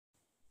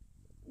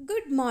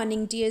Good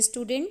morning, dear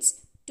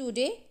students.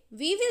 Today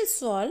we will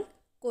solve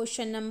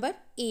question number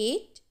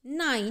 8,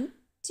 9,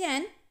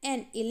 10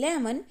 and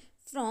 11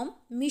 from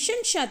Mission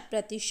Shat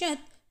Pratishat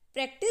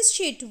practice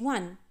sheet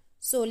 1.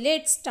 So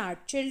let's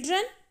start,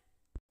 children.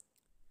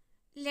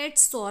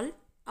 Let's solve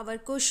our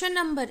question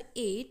number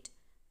 8.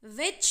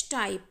 Which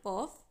type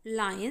of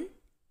lion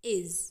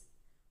is?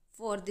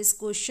 For this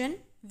question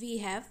we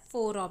have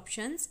 4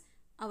 options.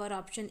 Our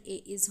option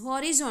A is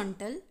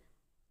horizontal.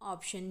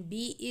 Option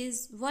B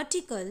is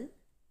vertical,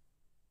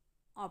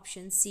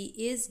 option C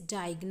is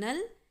diagonal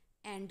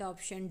and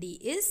option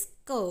D is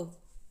curve.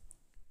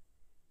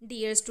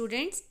 Dear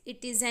students,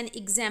 it is an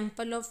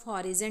example of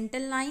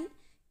horizontal line,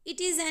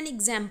 it is an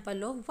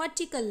example of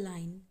vertical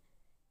line,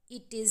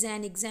 it is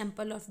an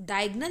example of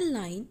diagonal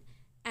line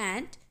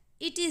and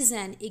it is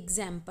an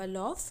example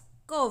of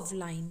curve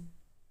line.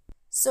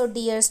 So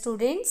dear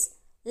students,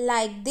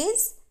 like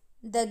this,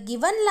 the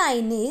given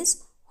line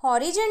is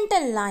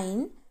horizontal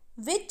line,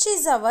 which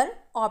is our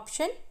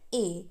option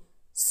A.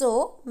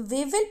 So,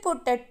 we will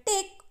put a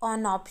tick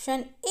on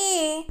option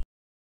A.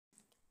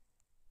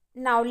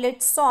 Now,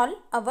 let's solve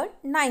our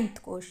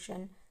 9th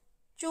question.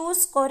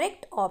 Choose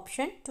correct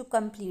option to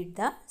complete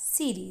the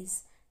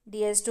series.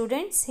 Dear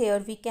students,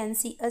 here we can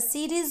see a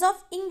series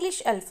of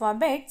English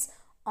alphabets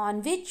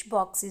on which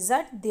boxes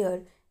are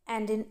there.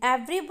 And in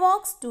every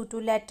box, 2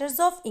 letters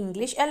of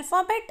English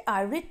alphabet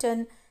are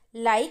written.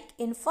 Like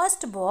in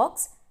first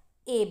box,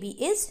 AB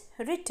is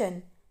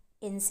written.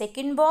 In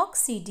second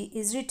box, CD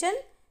is written.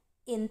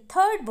 In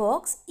third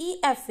box,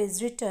 EF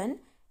is written.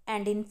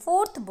 And in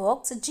fourth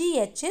box,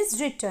 GH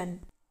is written.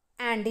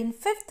 And in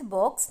fifth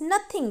box,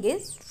 nothing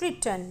is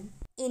written.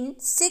 In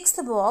sixth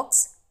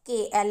box,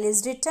 KL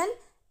is written.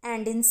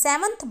 And in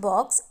seventh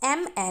box,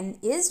 MN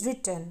is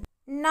written.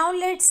 Now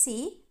let's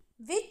see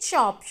which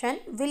option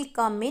will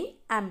come in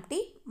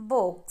empty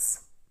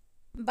box.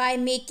 By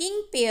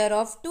making pair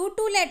of 2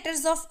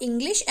 letters of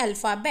English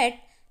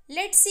alphabet,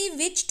 let's see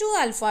which 2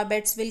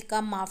 alphabets will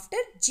come after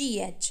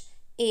GH.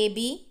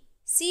 AB,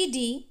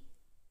 CD,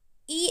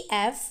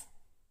 EF,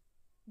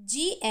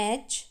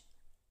 GH,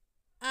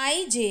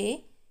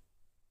 IJ,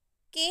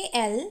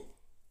 KL,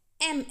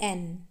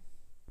 MN.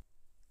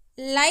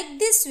 Like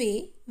this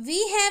way,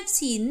 we have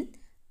seen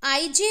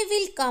IJ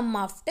will come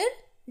after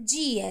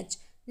GH.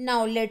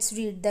 Now let's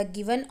read the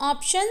given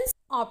options.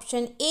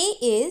 Option A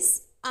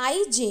is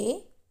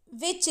IJ,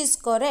 which is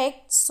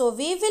correct. So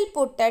we will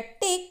put a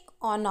tick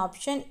on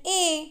option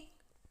A.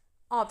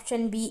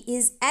 Option B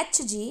is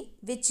HG,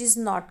 which is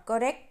not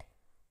correct.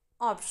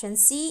 Option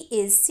C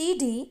is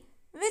CD,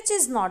 which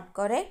is not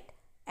correct.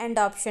 And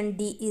option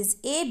D is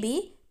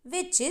AB,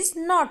 which is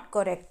not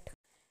correct.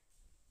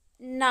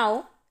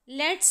 Now,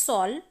 let's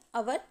solve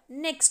our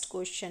next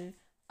question.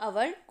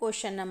 Our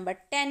question number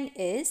 10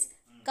 is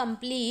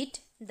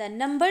complete the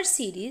number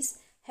series.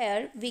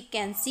 Here we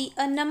can see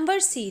a number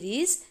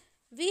series.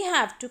 We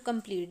have to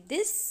complete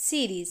this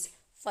series.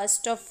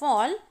 First of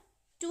all,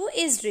 2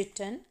 is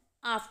written,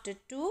 after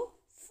 2,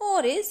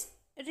 4 is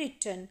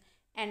written,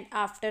 and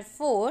after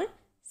 4,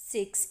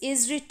 6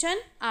 is written,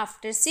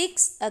 after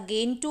 6,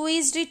 again 2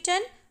 is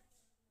written,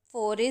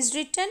 4 is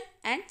written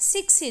and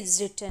 6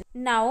 is written.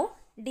 Now,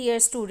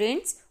 dear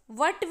students,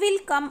 what will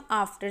come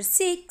after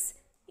 6?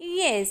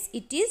 Yes,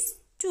 it is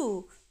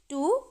 2.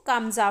 2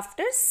 comes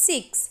after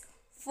 6,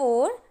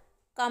 4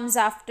 comes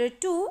after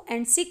 2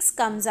 and 6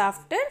 comes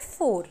after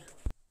 4.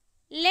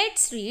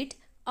 Let's read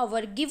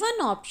our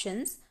given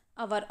options.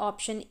 Our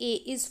option A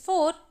is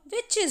 4,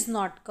 which is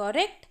not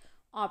correct.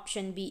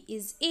 Option B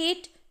is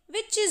 8,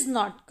 which is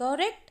not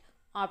correct.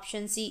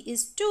 Option C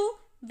is 2,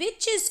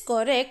 which is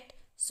correct.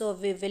 So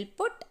we will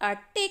put a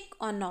tick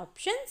on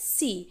option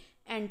C.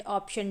 And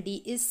option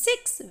D is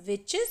 6,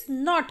 which is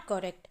not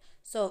correct.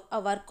 So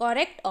our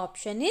correct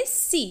option is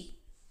C.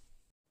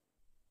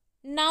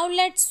 Now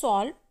let's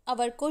solve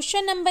our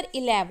question number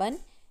 11.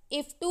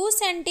 If 2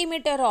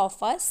 cm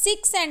of a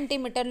 6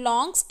 cm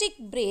long stick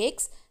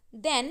breaks,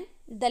 then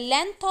the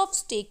length of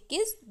stick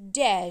is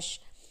dash.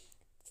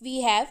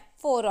 We have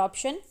 4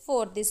 options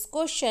for this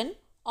question.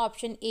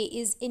 Option A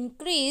is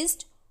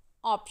increased,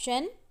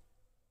 option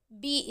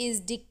B is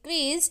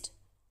decreased,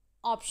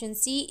 option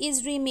C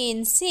is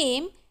remain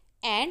same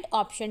and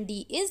option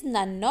D is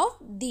none of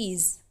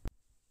these.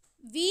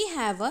 We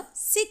have a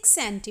 6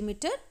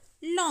 cm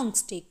long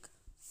stick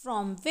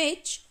from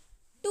which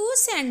 2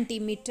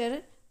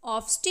 cm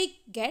of stick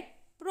get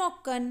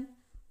broken.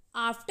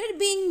 After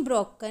being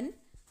broken,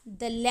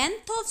 the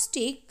length of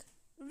stick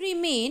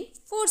remain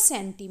 4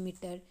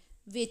 cm,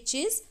 which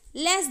is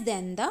less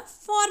than the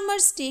former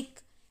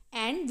stick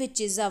and which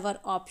is our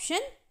option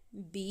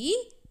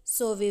B.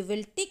 So we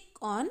will tick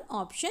on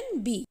option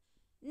B.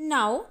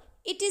 Now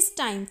it is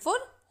time for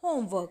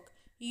homework.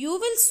 You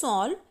will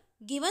solve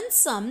given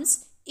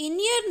sums in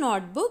your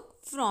notebook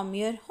from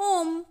your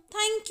home.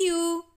 Thank you.